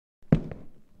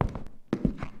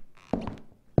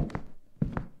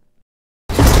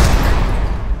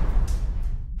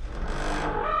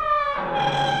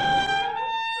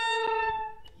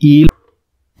ഈ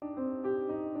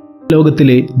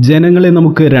ലോകത്തിലെ ജനങ്ങളെ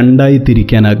നമുക്ക് രണ്ടായി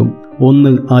തിരിക്കാനാകും.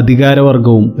 ഒന്ന്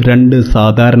അധികാരവർഗവും, രണ്ട്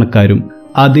സാധാരണക്കാരും.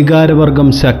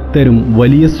 അധികാരവർഗം ശക്തരും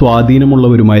വലിയ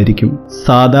സ്വാധീനമുള്ളവരുമായിരിക്കും.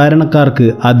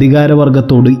 സാധാരണക്കാർക്ക്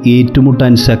അധികാരവർഗത്തോട്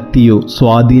ഏറ്റുമുട്ടാൻ ശക്തിയോ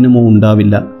സ്വാധീനമോ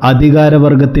ഉണ്ടാവില്ല.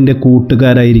 അധികാരവർഗത്തിന്റെ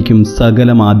കൂട്ടുകാരായിരിക്കും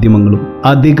സകല മാധ്യമങ്ങളും.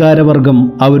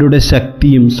 അധികാരവർഗം അവരുടെ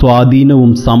ശക്തിയും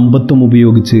സ്വാധീനവും സമ്പത്തും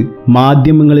ഉപയോഗിച്ച്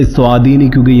മാധ്യമങ്ങളെ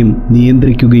സ്വാധീനിക്കുകയും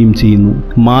നിയന്ത്രിക്കുകയും ചെയ്യുന്നു.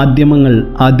 മാധ്യമങ്ങൾ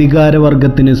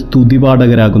അധികാരവർഗത്തിന്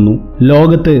സ്തുതിപാഠകരാകുന്നു.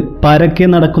 ലോകത്ത് പരക്കെ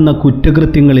നടക്കുന്ന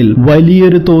കുറ്റകൃത്യങ്ങളിൽ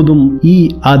വലിയൊരു തോതും ഈ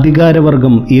അധികാരവർഗം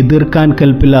എതിർക്കാൻ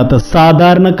കൽപ്പില്ലാത്ത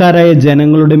സാധാരണക്കാരായ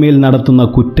ജനങ്ങളുടെ മേൽ നടത്തുന്ന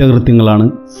കുറ്റകൃത്യങ്ങളാണ്.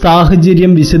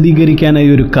 സാഹചര്യം വിശദീകരിക്കാനായി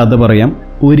ഒരു കഥ പറയാം.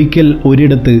 ഒരിക്കൽ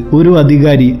ഒരിടത്ത് ഒരു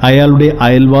അധികാരി അയാളുടെ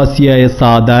അയൽവാസിയായ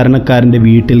സാധാരണക്കാരന്റെ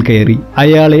വീട്ടിൽ കയറി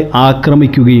അയാളെ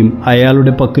ആക്രമിക്കുകയും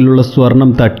അയാളുടെ പക്കലുള്ള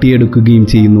സ്വർണം തട്ടിയെടുക്കുകയും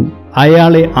ചെയ്യുന്നു.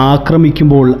 അയാളെ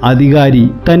ആക്രമിക്കുമ്പോൾ അധികാരി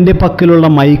തന്റെ പക്കലുള്ള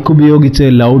മൈക്ക് ഉപയോഗിച്ച്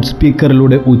ലൗഡ്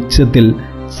സ്പീക്കറിലൂടെ ഉച്ചത്തിൽ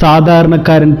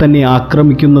സാധാരണക്കാരൻ തന്നെ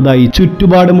ആക്രമിക്കുന്നതായി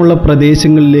ചുറ്റുപാടുമുള്ള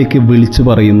പ്രദേശങ്ങളിലേക്ക് വിളിച്ചു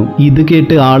പറയുന്നു. ഇത്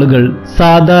കേട്ട് ആളുകൾ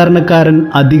സാധാരണക്കാരൻ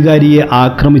അധികാരിയെ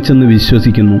ആക്രമിച്ചെന്ന്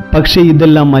വിശ്വസിക്കുന്നു. പക്ഷേ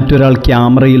ഇതെല്ലാം മറ്റൊരാൾ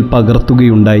ക്യാമറയിൽ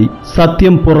പകർത്തുകയുണ്ടായി.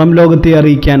 സത്യം പുറം ലോകത്തെ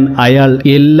അറിയിക്കാൻ അയാൾ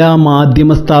എല്ലാ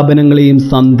മാധ്യമ സ്ഥാപനങ്ങളെയും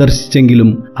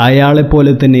സന്ദർശിച്ചെങ്കിലും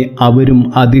അയാളെപ്പോലെ തന്നെ അവരും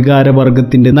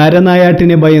അധികാരവർഗത്തിന്റെ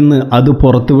നരനായാട്ടിനെ ഭയന്ന് അത്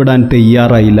പുറത്തുവിടാൻ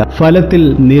തയ്യാറായില്ല. ഫലത്തിൽ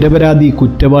നിരപരാധി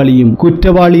കുറ്റവാളിയും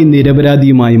കുറ്റവാളി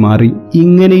നിരപരാധിയുമായി മാറി.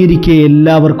 ഇങ്ങനെയിരിക്കെ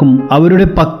എല്ലാവർക്കും അവരുടെ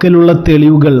പക്കലുള്ള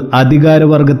തെളിവുകൾ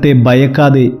അധികാരവർഗത്തെ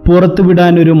ഭയക്കാതെ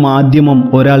പുറത്തുവിടാനൊരു മാധ്യമം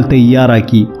ഒരാൾ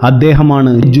തയ്യാറാക്കി.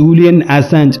 അദ്ദേഹമാണ് ജൂലിയൻ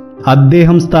അസാഞ്ച്.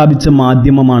 അദ്ദേഹം സ്ഥാപിച്ച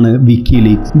മാധ്യമമാണ്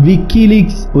വിക്കിലീക്സ്.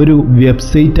 വിക്കിലീക്സ് ഒരു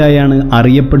വെബ്സൈറ്റായാണ്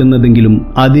അറിയപ്പെടുന്നതെങ്കിലും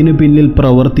അതിനു പിന്നിൽ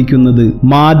പ്രവർത്തിക്കുന്നത്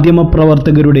മാധ്യമ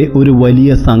പ്രവർത്തകരുടെ ഒരു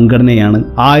വലിയ സംഘടനയാണ്.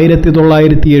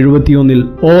 1971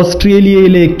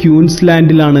 ഓസ്ട്രേലിയയിലെ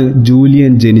ക്യൂൻസ്ലാൻഡിലാണ്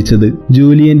ജൂലിയൻ ജനിച്ചത്.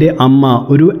 ജൂലിയന്റെ അമ്മ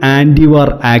ഒരു ആന്റി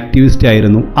വാർ ആക്ടിവിസ്റ്റ്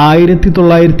ആയിരുന്നു.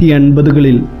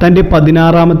 1980കളിൽ തന്റെ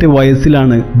 16ാമത്തെ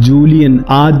വയസ്സിലാണ് ജൂലിയൻ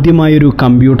ആദ്യമായൊരു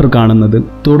കമ്പ്യൂട്ടർ കാണുന്നത്.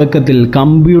 തുടക്കത്തിൽ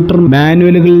കമ്പ്യൂട്ടർ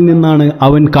മാനുവലുകളിൽ നിന്നാണ്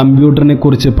അവൻ കമ്പ്യൂട്ടറിനെ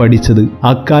കുറിച്ച് പഠിച്ചത്.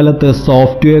 അക്കാലത്ത്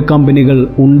സോഫ്റ്റ്വെയർ കമ്പനികൾ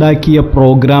ഉണ്ടാക്കിയ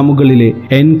പ്രോഗ്രാമുകളിലെ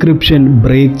എൻക്രിപ്ഷൻ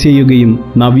ബ്രേക്ക് ചെയ്യുകയും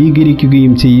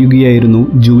നവീകരിക്കുകയും ചെയ്യുകയായിരുന്നു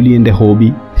ജൂലിയന്റെ ഹോബി.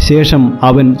 ശേഷം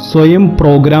അവൻ സ്വയം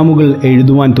പ്രോഗ്രാമുകൾ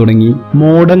എഴുതുവാൻ തുടങ്ങി.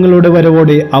 മോഡങ്ങളുടെ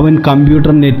വരവോടെ അവൻ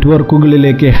കമ്പ്യൂട്ടർ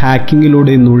നെറ്റ്വർക്കുകളിലേക്ക്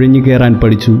ഹാക്കിങ്ങിലൂടെ നുഴഞ്ഞു കയറാൻ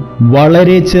പഠിച്ചു.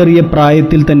 വളരെ ചെറിയ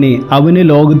പ്രായത്തിൽ തന്നെ അവന്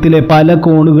ലോകത്തിലെ പല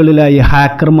കോണുകളിലായി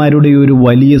ഹാക്കർമാരുടെ ഒരു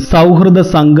വലിയ സൗഹൃദ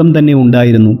സംഘം തന്നെ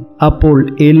ഉണ്ടായിരുന്നു. അപ്പോൾ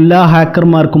എല്ലാ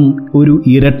ഹാക്കർമാർക്കും ഒരു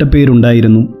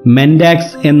ഇരട്ടപ്പേരുണ്ടായിരുന്നു.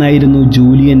 മെൻഡാക്സ് എന്നായിരുന്നു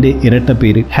ജൂലിയന്റെ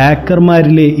ഇരട്ടപ്പേര്.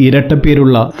 ഹാക്കർമാരിലെ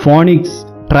ഇരട്ടപ്പേരുള്ള ഫോണിക്സ്,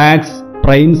 ട്രാക്സ്,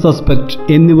 പ്രൈം സസ്പെക്ട്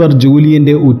എന്നിവർ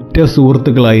ജൂലിയന്റെ ഉറ്റ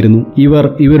സുഹൃത്തുക്കളായിരുന്നു.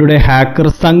 ഇവരുടെ ഹാക്കർ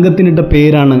സംഘത്തിനിട്ട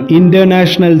പേരാണ്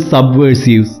ഇന്റർനാഷണൽ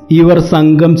സബ്വേഴ്സീവ്സ്. ഇവർ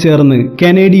സംഘം ചേർന്ന്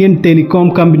കനേഡിയൻ ടെലികോം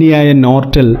കമ്പനിയായ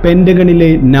നോർട്ടൽ,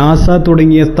 പെന്റഗണിലെ നാസ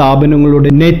തുടങ്ങിയ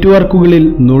സ്ഥാപനങ്ങളുടെ നെറ്റ്വർക്കുകളിൽ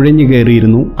നുഴഞ്ഞു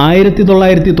കയറിയിരുന്നു.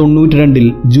 1992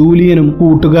 ജൂലിയനും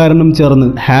കൂട്ടുകാരനും ചേർന്ന്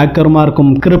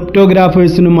ഹാക്കർമാർക്കും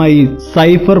ക്രിപ്റ്റോഗ്രാഫേഴ്സിനുമായി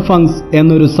സൈഫർ ഫങ്സ്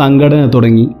എന്നൊരു സംഘടന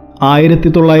തുടങ്ങി.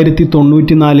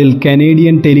 1994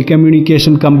 കനേഡിയൻ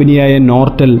ടെലികമ്മ്യൂണിക്കേഷൻ കമ്പനിയായ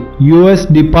നോർട്ടൽ, US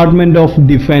department of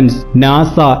defence,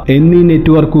 NASA എന്നീ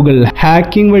നെറ്റ്വർക്കുകൾ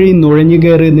ഹാക്കിംഗ് വഴി നുഴഞ്ഞു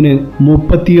കയറിയതിന്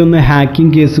 31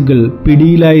 ഹാക്കിംഗ് കേസുകൾ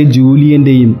പിടിയിലായ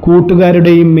ജൂലിയന്റെയും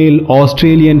കൂട്ടുകാരുടെയും മേൽ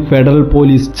ഓസ്ട്രേലിയൻ ഫെഡറൽ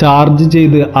പോലീസ് ചാർജ്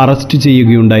ചെയ്ത് അറസ്റ്റ്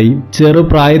ചെയ്യുകയുണ്ടായി.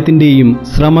 ചെറുപ്രായത്തിന്റെയും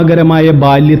ശ്രമകരമായ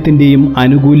ബാല്യത്തിന്റെയും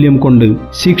ആനുകൂല്യം കൊണ്ട്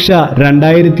ശിക്ഷ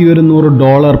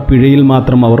 $2100 പിഴയിൽ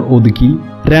മാത്രം അവർ ഒതുക്കി.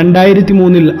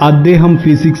 2003 അദ്ദേഹം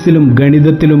ഫിസിക്സിലും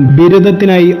ഗണിതത്തിലും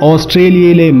ബിരുദത്തിനായി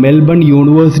ഓസ്ട്രേലിയയിലെ മെൽബൺ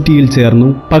യൂണിവേഴ്സിറ്റിയിൽ ചേർന്നു.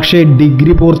 പക്ഷേ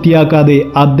ഡിഗ്രി പൂർത്തിയാക്കാതെ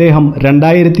അദ്ദേഹം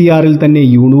 2006 തന്നെ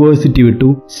യൂണിവേഴ്സിറ്റി വിട്ടു.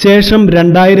 ശേഷം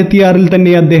 2006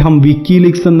 തന്നെ അദ്ദേഹം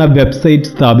വിക്കിലീക്സ് എന്ന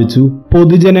വെബ്സൈറ്റ് സ്ഥാപിച്ചു.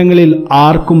 പൊതുജനങ്ങളിൽ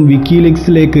ആർക്കും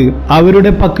വിക്കിലീക്സിലേക്ക്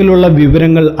അവരുടെ പക്കലുള്ള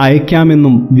വിവരങ്ങൾ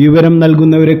അയക്കാമെന്നും വിവരം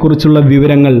നൽകുന്നവരെ കുറിച്ചുള്ള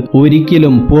വിവരങ്ങൾ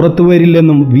ഒരിക്കലും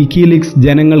പുറത്തുവരില്ലെന്നും വിക്കിലീക്സ്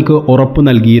ജനങ്ങൾക്ക് ഉറപ്പു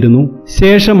നൽകിയിരുന്നു.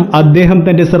 ശേഷം അദ്ദേഹം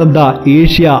തന്റെ ശ്രദ്ധ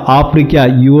ഏഷ്യ, ആഫ്രിക്ക,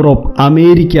 യൂറോപ്പ്,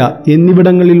 അമേരിക്ക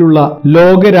എന്നിവിടങ്ങളിലുള്ള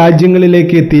ലോക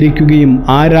രാജ്യങ്ങളിലേക്ക് തിരിക്കുകയും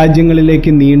ആ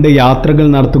രാജ്യങ്ങളിലേക്ക് നീണ്ട യാത്രകൾ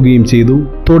നടത്തുകയും ചെയ്തു.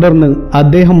 തുടർന്ന്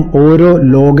അദ്ദേഹം ഓരോ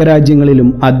ലോകരാജ്യങ്ങളിലും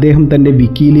അദ്ദേഹം തന്റെ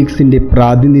വിക്കിലീക്സിന്റെ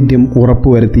പ്രാതിനിധ്യം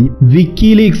ഉറപ്പുവരുത്തി.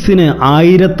 വിക്കിലീക്സിന്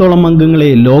 1000ഓളം അംഗങ്ങളെ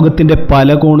ലോകത്തിന്റെ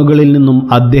പല കോണുകളിൽ നിന്നും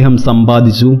അദ്ദേഹം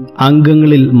സമ്പാദിച്ചു.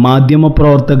 അംഗങ്ങളിൽ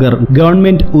മാധ്യമപ്രവർത്തകർ,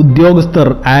 ഗവൺമെന്റ് ഉദ്യോഗസ്ഥർ,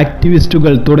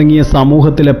 ആക്ടിവിസ്റ്റുകൾ തുടങ്ങിയ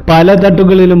സമൂഹത്തിലെ പല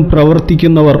തട്ടുകളിലും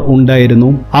പ്രവർത്തിക്കുന്നവർ ഉണ്ടായിരുന്നു.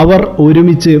 അവർ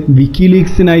ഒരുമിച്ച്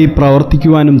വിക്കിലീക്സിനായി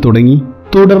പ്രവർത്തിക്കുവാനും തുടങ്ങി.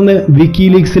 തുടർന്ന്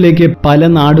വിക്കിലീക്സിലേക്ക് പല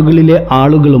നാടുകളിലെ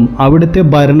ആളുകളും അവിടുത്തെ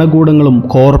ഭരണകൂടങ്ങളും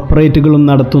കോർപ്പറേറ്റുകളും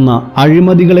നടത്തുന്ന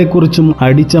അഴിമതികളെക്കുറിച്ചും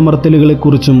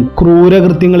അടിച്ചമർത്തലുകളെക്കുറിച്ചും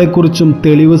ക്രൂരകൃത്യങ്ങളെക്കുറിച്ചും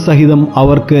തെളിവ് സഹിതം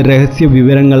അവർക്ക് രഹസ്യ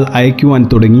വിവരങ്ങൾ അയക്കുവാൻ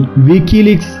തുടങ്ങി.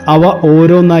 വിക്കിലീക്സ് അവ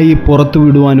ഓരോന്നായി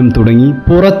പുറത്തുവിടുവാനും തുടങ്ങി.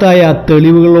 പുറത്തായ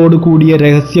തെളിവുകളോട് കൂടിയ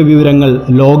രഹസ്യ വിവരങ്ങൾ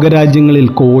ലോകരാജ്യങ്ങളിൽ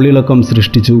കോളിളക്കം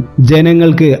സൃഷ്ടിച്ചു.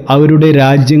 ജനങ്ങൾക്ക് അവരുടെ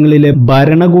രാജ്യങ്ങളിലെ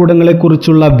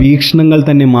ഭരണകൂടങ്ങളെക്കുറിച്ചുള്ള വീക്ഷണങ്ങൾ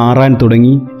തന്നെ മാറാൻ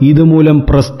തുടങ്ങി. ഇതുമൂലം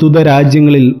പ്രസ്തുത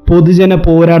രാജ്യങ്ങളിൽ പൊതുജന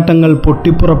പോരാട്ടങ്ങൾ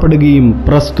പൊട്ടിപ്പുറപ്പെടുകയും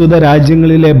പ്രസ്തുത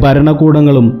രാജ്യങ്ങളിലെ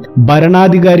ഭരണകൂടങ്ങളും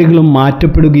ഭരണാധികാരികളും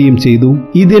മാറ്റപ്പെടുകയും ചെയ്തു.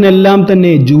 ഇതിനെല്ലാം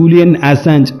തന്നെ ജൂലിയൻ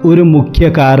അസാഞ്ച് ഒരു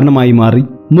മുഖ്യ കാരണമായി മാറി.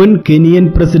 മുൻ കെനിയൻ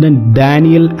പ്രസിഡന്റ്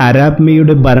ഡാനിയൽ അരാപ്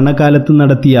മോയിയുടെ ഭരണകാലത്ത്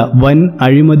നടത്തിയ വൻ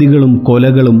അഴിമതികളും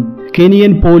കൊലകളും,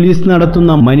 കെനിയൻ പോലീസ്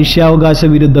നടത്തുന്ന മനുഷ്യാവകാശ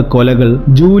വിരുദ്ധ കൊലകൾ,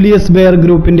 ജൂലിയസ് ബെയർ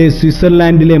ഗ്രൂപ്പിന്റെ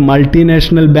സ്വിറ്റ്സർലാൻഡിലെ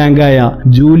മൾട്ടിനാഷണൽ ബാങ്കായ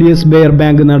ജൂലിയസ് ബെയർ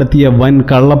ബാങ്ക് നടത്തിയ വൻ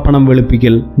കള്ളപ്പണം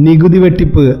വെളുപ്പിക്കൽ, നികുതി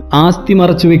വെട്ടിപ്പ്, ആസ്തി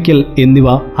മറച്ചുവെക്കൽ എന്നിവ,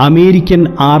 അമേരിക്കൻ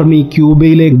ആർമി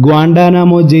ക്യൂബയിലെ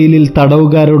ഗ്വാണ്ടാനാമോ ജയിലിൽ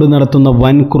തടവുകാരോട് നടത്തുന്ന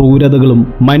വൻ ക്രൂരതകളും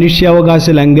മനുഷ്യാവകാശ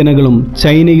ലംഘനങ്ങളും,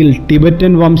 ചൈനയിൽ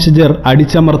ടിബറ്റൻ വംശജർ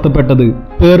അടിച്ചമർത്തപ്പെട്ടത്,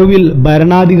 പെറുവിൽ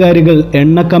ഭരണാധികാരികൾ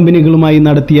എണ്ണ കമ്പനികളുമായി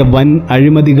നടത്തിയ വൻ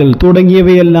അഴിമതികൾ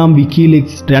തുടങ്ങിയവയെല്ലാം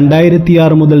വിക്കിലീക്സ്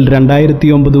 2006 മുതൽ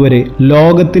 2009 വരെ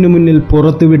ലോകത്തിനു മുന്നിൽ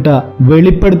പുറത്തുവിട്ട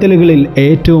വെളിപ്പെടുത്തലുകളിൽ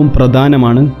ഏറ്റവും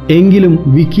പ്രധാനമാണ്. എങ്കിലും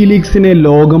വിക്കിലീക്സിനെ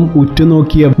ലോകം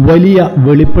ഉറ്റുനോക്കിയ വലിയ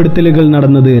വെളിപ്പെടുത്തലുകൾ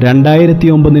നടന്നത്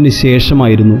 2009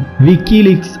 ശേഷമായിരുന്നു.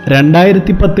 വിക്കിലീക്സ്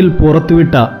 2010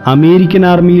 പുറത്തുവിട്ട അമേരിക്കൻ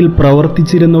ആർമിയിൽ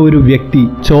പ്രവർത്തിച്ചിരുന്ന ഒരു വ്യക്തി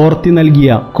ചോർത്തി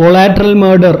നൽകിയ കൊളാട്രൽ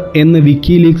മർഡർ എന്ന്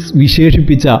വിക്കിലീക്സ് വിശേഷിപ്പിച്ച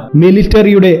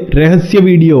മിലിറ്ററിയുടെ രഹസ്യ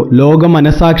വീഡിയോ ലോക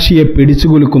മനസാക്ഷിയെ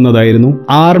പിടിച്ചുകുലുക്കുന്നതായിരുന്നു.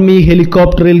 ആർമി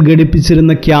ഹെലികോപ്റ്ററിൽ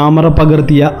ഘടിപ്പിച്ചിരുന്ന ക്യാമറ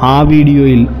പകർത്തിയ ആ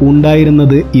വീഡിയോയിൽ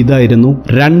ഉണ്ടായിരുന്നത് ഇതായിരുന്നു.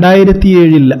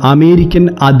 2007 അമേരിക്കൻ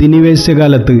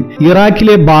അധിനിവേശകാലത്ത്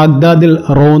ഇറാഖിലെ ബാഗ്ദാദിൽ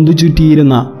റോന്തു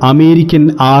ചുറ്റിയിരുന്ന അമേരിക്കൻ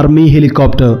ആർമി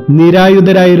ഹെലികോപ്റ്റർ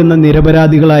നിരായുധരായിരുന്ന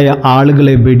നിരപരാധികളായ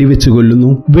ആളുകളെ വെടിവെച്ചു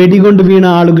കൊല്ലുന്നു. വെടികൊണ്ട് വീണ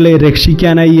ആളുകളെ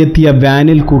രക്ഷിക്കാനായി എത്തിയ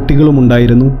വാനിൽ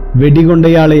കുട്ടികളുമുണ്ടായിരുന്നു.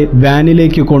 വെടികൊണ്ടയാളെ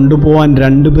വാനിലേക്ക് കൊണ്ടുപോവാൻ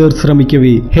 2 പേർ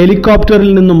ശ്രമിക്കവേ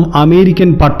ഹെലികോപ്റ്ററിൽ നിന്നും അമേരിക്കൻ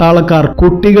പട്ടാളക്കാർ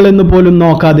കുട്ടികളെന്ന് പോലും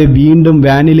നോക്കാതെ വീണ്ടും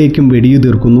വാനിലേക്കും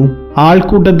വെടിയുതിർക്കുന്നു.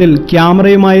 ആൾക്കൂട്ടത്തിൽ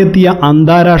ക്യാമറയുമായെത്തിയ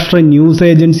അന്താരാഷ്ട്ര ന്യൂസ്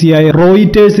ഏജൻസിയായ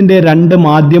റോയിറ്റേഴ്സിന്റെ 2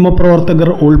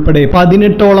 മാധ്യമപ്രവർത്തകർ ഉൾപ്പെടെ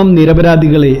 18ഓളം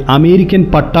നിരപരാധികളെ അമേരിക്കൻ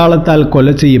പട്ടാളത്താൽ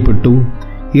കൊല ചെയ്യപ്പെട്ടു.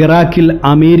 ഇറാഖിൽ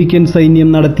അമേരിക്കൻ സൈന്യം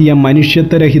നടത്തിയ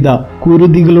മനുഷ്യത്വരഹിത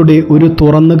കുരുതികളുടെ ഒരു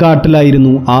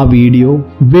തുറന്നുകാട്ടലായിരുന്നു ആ വീഡിയോ.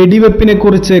 വെടിവെപ്പിനെ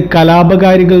കുറിച്ച്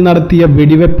കലാപകാരികൾ നടത്തിയ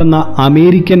വെടിവെപ്പെന്ന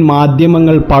അമേരിക്കൻ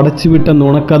മാധ്യമങ്ങൾ പടച്ചുവിട്ട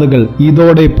നുണക്കഥകൾ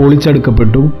ഇതോടെ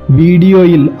പൊളിച്ചെടുക്കപ്പെട്ടു.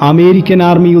 വീഡിയോയിൽ അമേരിക്കൻ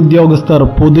ആർമി ഉദ്യോഗസ്ഥർ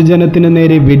പൊതുജനത്തിന്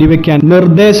നേരെ വെടിവെക്കാൻ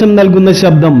നിർദ്ദേശം നൽകുന്ന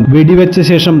ശബ്ദം, വെടിവെച്ച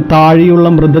ശേഷം താഴെയുള്ള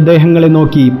മൃതദേഹങ്ങളെ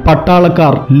നോക്കി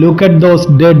പട്ടാളക്കാർ "look at those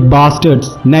dead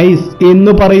ബാസ്റ്റേർഡ്സ്, nice"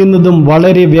 എന്ന് പറയുന്നതും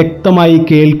വളരെ വ്യക്തമായി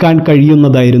കേൾക്കാൻ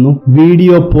കഴിയുന്നതായിരുന്നു.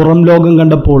 വീഡിയോ പുറം ലോകം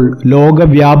കണ്ടപ്പോൾ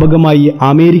ലോകവ്യാപകമായി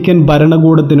അമേരിക്കൻ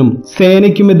ഭരണകൂടത്തിനും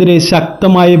സേനയ്ക്കുമെതിരെ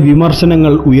ശക്തമായ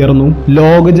വിമർശനങ്ങൾ ഉയർന്നു.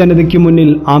 ലോക ജനതയ്ക്ക് മുന്നിൽ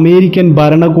അമേരിക്കൻ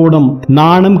ഭരണകൂടം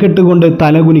നാണം കെട്ടുകൊണ്ട്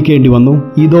തലകുനിക്കേണ്ടി വന്നു.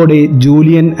 ഇതോടെ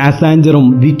ജൂലിയൻ അസാഞ്ചറും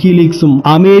വിക്കിലീക്സും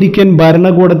അമേരിക്കൻ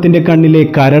ഭരണകൂടത്തിന്റെ കണ്ണിലെ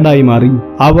കരടായി മാറി.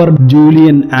 അവർ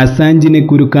ജൂലിയൻ അസാഞ്ചിനെ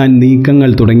കുരുക്കാൻ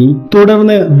നീക്കങ്ങൾ തുടങ്ങി.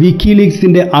 തുടർന്ന്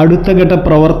വിക്കിലീക്സിന്റെ അടുത്തഘട്ട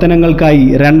പ്രവർത്തനങ്ങൾക്കായി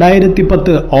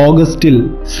 2010 ഓഗസ്റ്റിൽ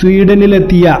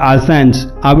സ്വീഡനിലെത്തിയ അസാഞ്ച്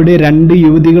അവിടെ 2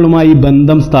 യുവതികളുമായി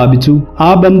ബന്ധം സ്ഥാപിച്ചു.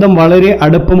 ആ ബന്ധം വളരെ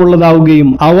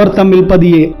അടുപ്പമുള്ളതാവുകയും അവർ തമ്മിൽ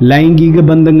പതിയെ ലൈംഗിക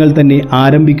ബന്ധങ്ങൾ തന്നെ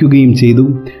ആരംഭിക്കുകയും ചെയ്തു.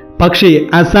 പക്ഷേ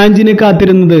അസാഞ്ചിനെ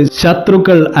കാത്തിരുന്നത്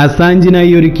ശത്രുക്കൾ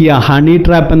അസാഞ്ചിനായി ഒരുക്കിയ ഹണി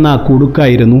ട്രാപ്പ് എന്ന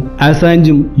കുടുക്കായിരുന്നു.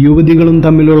 അസാഞ്ചും യുവതികളും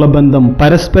തമ്മിലുള്ള ബന്ധം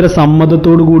പരസ്പര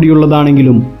സമ്മതത്തോടു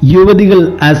കൂടിയുള്ളതാണെങ്കിലും യുവതികൾ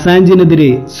അസാഞ്ചിനെതിരെ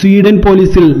സ്വീഡൻ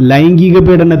പോലീസിൽ ലൈംഗിക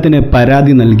പീഡനത്തിന്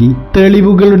പരാതി നൽകി.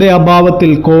 തെളിവുകളുടെ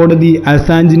അഭാവത്തിൽ കോടതി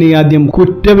അസാഞ്ചിനെ ആദ്യം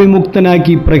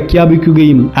കുറ്റവിമുക്തനാക്കി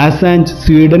പ്രഖ്യാപിക്കുകയും അസാഞ്ച്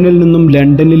സ്വീഡനിൽ നിന്നും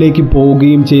ലണ്ടനിലേക്ക്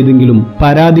പോവുകയും ചെയ്തെങ്കിലും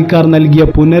പരാതിക്കാർ നൽകിയ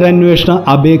പുനരന്വേഷണ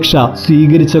അപേക്ഷ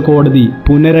സ്വീകരിച്ച കോടതി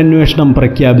പുനരന്വേഷണം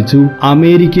പ്രഖ്യാപിച്ചു.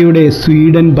 അമേരിക്കയുടെ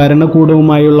സ്വീഡൻ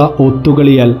ഭരണകൂടവുമായുള്ള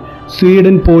ഒത്തുകളിയാൽ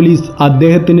സ്വീഡൻ പോലീസ്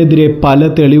അദ്ദേഹത്തിനെതിരെ പല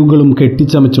തെളിവുകളും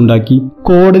കെട്ടിച്ചമച്ചുണ്ടാക്കി.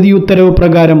 കോടതി ഉത്തരവ്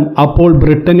പ്രകാരം അപ്പോൾ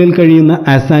ബ്രിട്ടനിൽ കഴിയുന്ന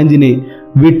അസാഞ്ചിനെ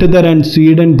വിട്ടുതരാൻ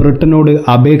സ്വീഡൻ ബ്രിട്ടനോട്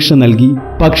അപേക്ഷ നൽകി.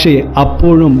 പക്ഷേ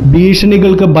അപ്പോഴും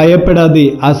ഭീഷണികൾക്ക് ഭയപ്പെടാതെ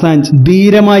അസാഞ്ച്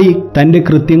ധീരമായി തന്റെ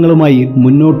കൃത്യങ്ങളുമായി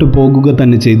മുന്നോട്ടു പോകുക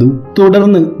തന്നെ ചെയ്തു.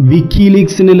 തുടർന്ന്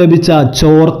വിക്കിലീക്സിന് ലഭിച്ച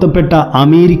ചോർത്തപ്പെട്ട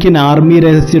അമേരിക്കൻ ആർമി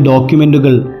രഹസ്യ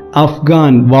ഡോക്യുമെന്റുകൾ,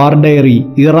 അഫ്ഗാൻ വാർ ഡയറി,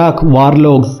 ഇറാഖ് വാർ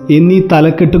ലോഗ്സ് എന്നീ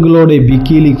തലക്കെട്ടുകളോടെ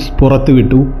വിക്കിലീക്സ്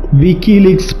പുറത്തുവിട്ടു.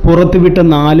 വിക്കിലീക്സ് പുറത്തുവിട്ട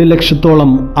 4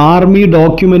 ലക്ഷത്തോളം ആർമി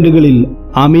ഡോക്യുമെന്റുകളിൽ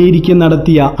അമേരിക്ക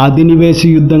നടത്തിയ അധിനിവേശ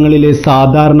യുദ്ധങ്ങളിലെ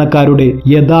സാധാരണക്കാരുടെ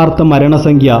യഥാർത്ഥ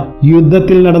മരണസംഖ്യ,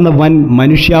 യുദ്ധത്തിൽ നടന്ന വൻ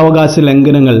മനുഷ്യാവകാശ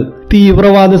ലംഘനങ്ങൾ,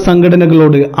 തീവ്രവാദ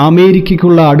സംഘടനകളോട്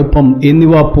അമേരിക്കയ്ക്കുള്ള അടുപ്പം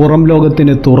എന്നിവ പുറം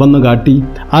ലോകത്തിന് തുറന്നുകാട്ടി.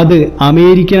 അത്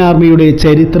അമേരിക്കൻ ആർമിയുടെ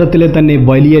ചരിത്രത്തിലെ തന്നെ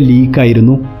വലിയ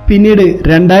ലീക്കായിരുന്നു. പിന്നീട്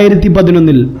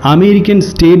 2011 അമേരിക്കൻ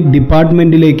സ്റ്റേറ്റ്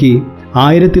ഡിപ്പാർട്ട്മെന്റിലേക്ക്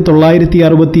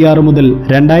 1966 മുതൽ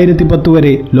 2010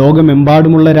 വരെ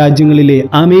ലോകമെമ്പാടുമുള്ള രാജ്യങ്ങളിലെ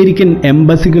അമേരിക്കൻ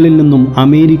എംബസികളിൽ നിന്നും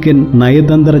അമേരിക്കൻ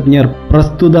നയതന്ത്രജ്ഞർ,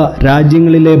 പ്രസ്തുത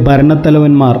രാജ്യങ്ങളിലെ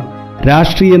ഭരണത്തലവന്മാർ,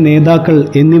 രാഷ്ട്രീയ നേതാക്കൾ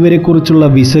എന്നിവരെക്കുറിച്ചുള്ള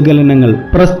വിശകലനങ്ങൾ,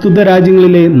 പ്രസ്തുത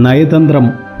രാജ്യങ്ങളിലെ നയതന്ത്രം,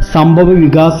 സംഭവ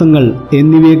വികാസങ്ങൾ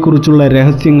എന്നിവയെക്കുറിച്ചുള്ള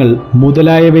രഹസ്യങ്ങൾ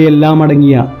മുതലായവയെല്ലാം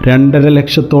അടങ്ങിയ 2.5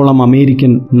 ലക്ഷത്തോളം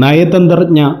അമേരിക്കൻ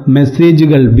നയതന്ത്രജ്ഞ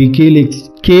മെസ്സേജുകൾ വിക്കിലീക്സ്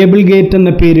കേബിൾ ഗേറ്റ്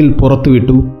എന്ന പേരിൽ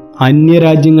പുറത്തുവിട്ടു.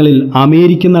 അന്യരാജ്യങ്ങളിൽ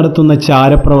അമേരിക്ക നടത്തുന്ന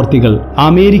ചാരപ്രവർത്തികൾ,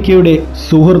 അമേരിക്കയുടെ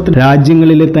സുഹൃത്ത്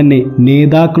രാജ്യങ്ങളിലെ തന്നെ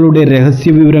നേതാക്കളുടെ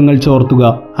രഹസ്യ വിവരങ്ങൾ ചോർത്തുക,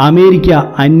 അമേരിക്ക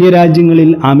അന്യരാജ്യങ്ങളിൽ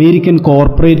അമേരിക്കൻ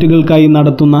കോർപ്പറേറ്റുകൾക്കായി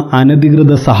നടത്തുന്ന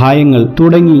അനധികൃത സഹായങ്ങൾ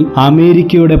തുടങ്ങി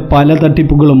അമേരിക്കയുടെ പല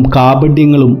തട്ടിപ്പുകളും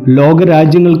കാപട്യങ്ങളും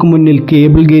ലോകരാജ്യങ്ങൾക്ക് മുന്നിൽ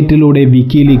കേബിൾ ഗേറ്റിലൂടെ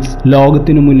വിക്കിലീക്സ്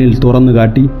ലോകത്തിനു മുന്നിൽ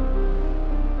തുറന്നുകാട്ടി.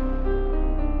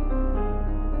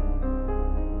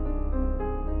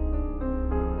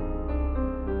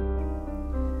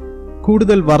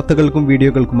 കൂടുതൽ വാർത്തകൾക്കും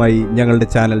വീഡിയോകൾക്കുമായി ഞങ്ങളുടെ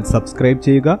ചാനൽ സബ്സ്ക്രൈബ്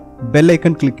ചെയ്യുക, ബെൽ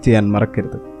ഐക്കൺ ക്ലിക്ക് ചെയ്യാൻ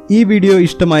മറക്കരുത്. ഈ വീഡിയോ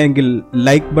ഇഷ്ടമായെങ്കിൽ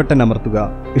ലൈക്ക് ബട്ടൺ അമർത്തുക,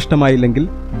 ഇഷ്ടമായില്ലെങ്കിൽ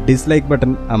ഡിസ്ലൈക്ക്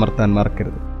ബട്ടൺ അമർത്താൻ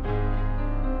മറക്കരുത്.